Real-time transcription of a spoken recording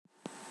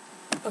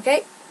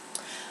Okay,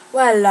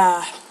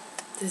 well,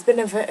 there's been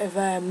a bit of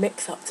a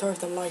mix-up. Sorry if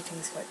the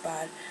lighting's quite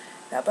bad.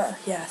 That better?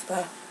 Yeah, it's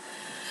better.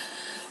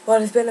 Well,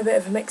 there's been a bit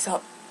of a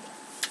mix-up.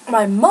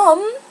 My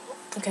mum...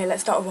 Okay,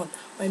 let's start with one.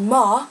 My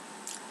ma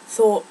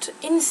thought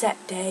inset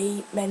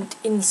day meant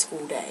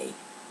in-school day.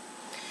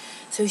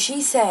 So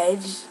she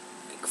said,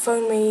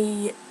 phone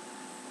my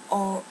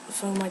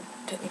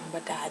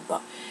dad,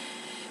 but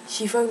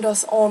she phoned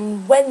us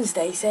on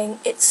Wednesday saying,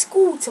 it's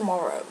school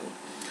tomorrow.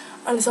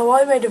 And so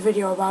I made a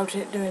video about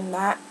it doing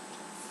that,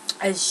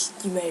 as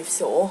you may have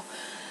saw.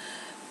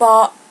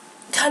 But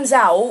turns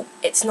out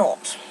it's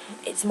not.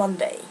 It's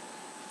Monday.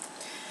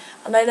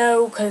 And I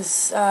know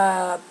because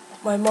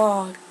my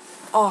ma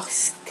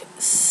asked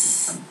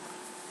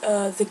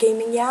the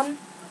Gaming Yam.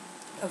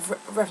 I've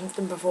referenced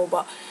him before,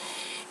 but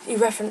he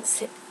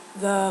referenced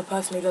the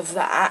person who does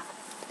that.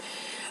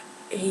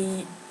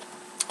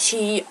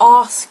 She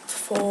asked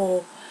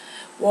for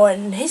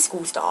when his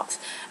school starts,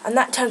 and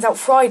that turns out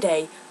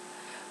Friday.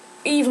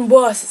 Even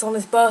worse, it's on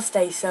his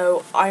birthday,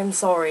 so I'm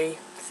sorry.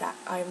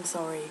 I'm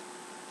sorry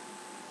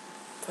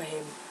for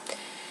him.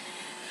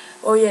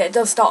 Oh yeah, it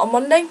does start on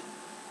Monday.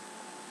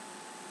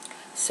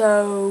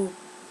 So,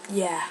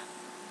 yeah.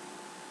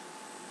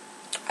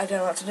 I don't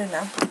know what to do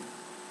now.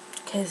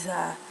 Because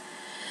it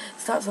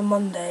starts on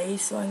Monday,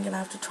 so I'm going to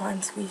have to try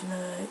and squeeze in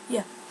a...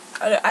 Yeah.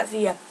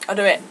 I'll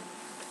do it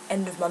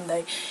end of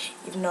Monday.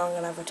 Even though I'm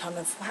going to have a ton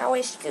of, how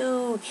is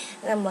school?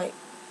 And I'm like,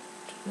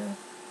 no.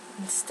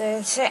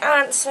 Instead,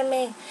 answer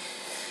me.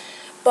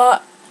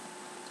 But,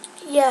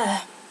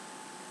 yeah.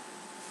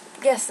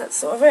 Guess that's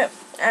sort of it.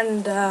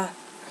 And,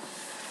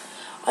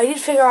 I did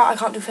figure out I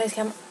can't do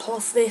facecam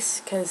plus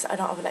this because I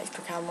don't have an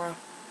extra camera.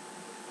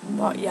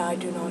 But yeah, I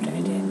do know how to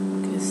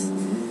edit because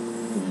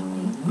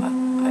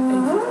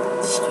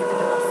I'm stupid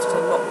enough to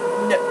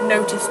not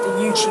notice the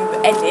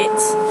YouTube edit,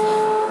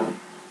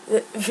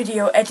 the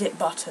video edit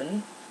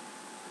button.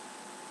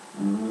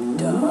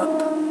 Derp.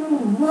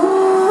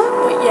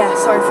 But yeah,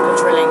 sorry for the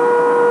drilling.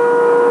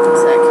 One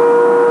sec.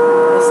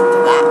 Listen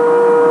to that.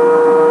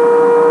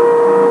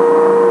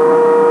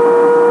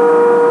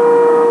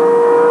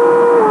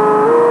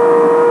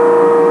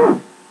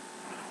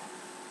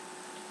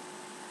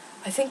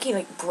 I think he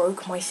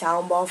broke my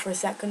soundbar for a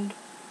second,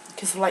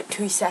 because for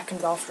 2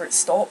 seconds after it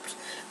stopped,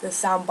 the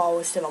soundbar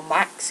was still on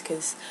max,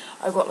 because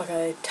I've got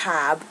a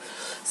tab,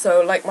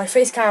 so my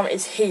face cam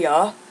is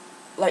here,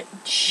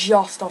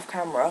 just off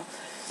camera.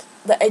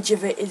 The edge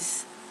of it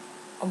is,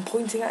 I'm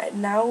pointing at it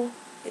now,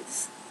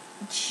 it's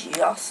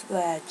just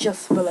there,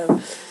 just below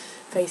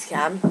face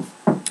cam,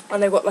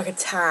 and I've got a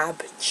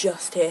tab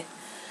just here,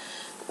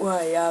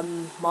 where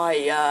my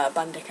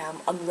Bandicam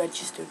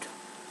unregistered.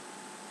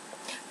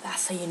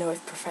 That's how you know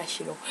it's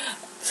professional.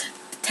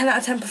 10 out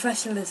of 10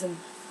 professionalism.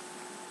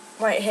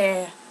 Right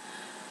here.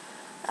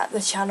 At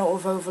the channel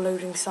of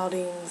Overloading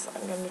Sardines.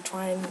 I'm going to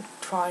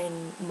try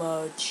and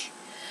merge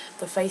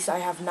the face I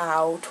have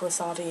now to a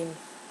sardine.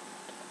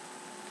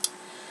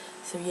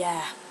 So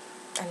yeah.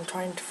 I'm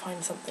trying to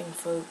find something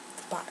for the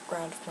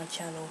background of my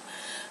channel.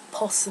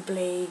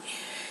 Possibly,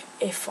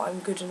 if I'm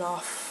good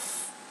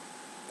enough,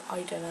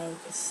 I don't know,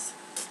 because...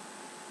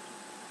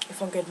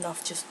 if I'm good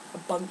enough, just a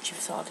bunch of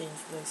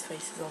sardines with those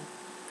faces on.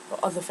 Or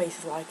other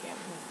faces like it.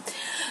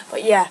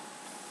 But yeah,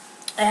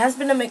 it has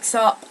been a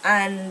mix-up,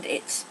 and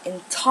it's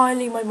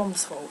entirely my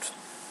mum's fault.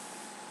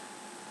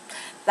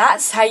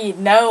 That's how you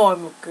know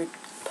I'm a good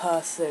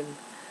person.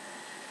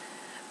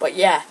 But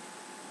yeah.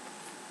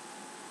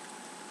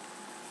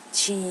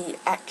 She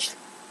actually,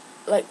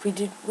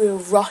 we were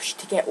rushed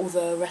to get all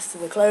the rest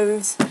of the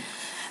clothes,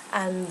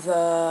 and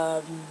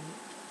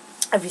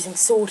everything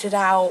sorted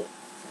out.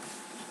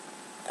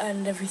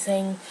 And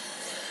everything.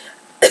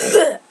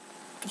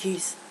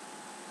 Jeez.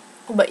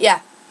 But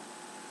yeah.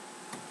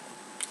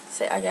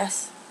 That's it, I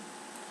guess.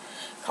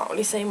 Can't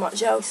really say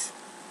much else.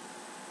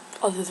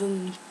 Other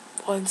than,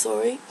 I'm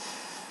sorry.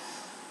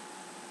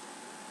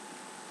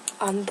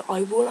 And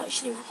I will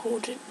actually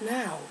record it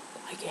now,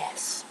 I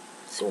guess.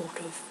 Sort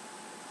of.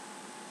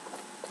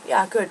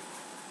 Yeah, I could.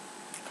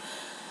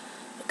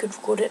 I could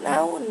record it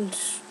now and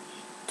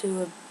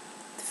do a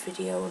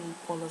video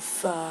on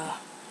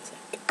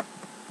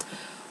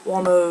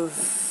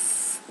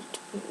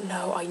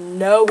no, I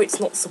know it's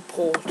not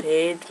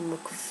supported,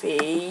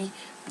 McAfee,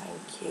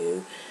 thank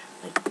you,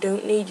 I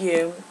don't need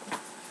you,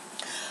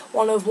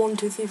 one of 1,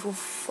 2, 3, 4,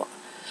 5,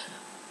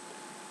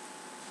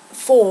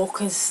 4,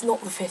 because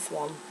not the 5th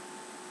one.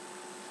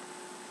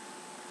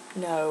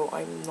 No,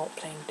 I'm not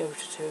playing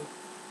Dota 2.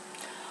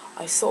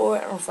 I saw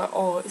it and I was like,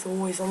 oh, it's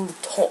always on the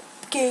top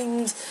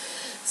games,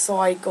 so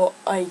I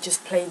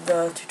just played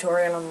the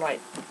tutorial and I'm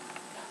like,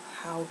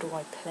 how do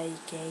I play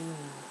game?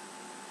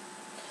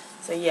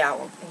 So yeah,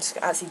 I'm just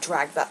going to actually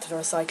drag that to the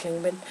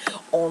recycling bin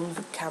on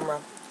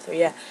camera. So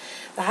yeah,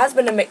 there has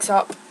been a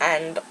mix-up,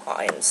 and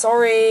I'm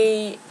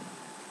sorry.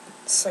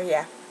 So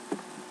yeah.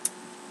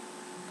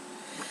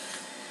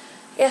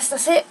 Yes,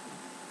 that's it.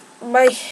 Bye.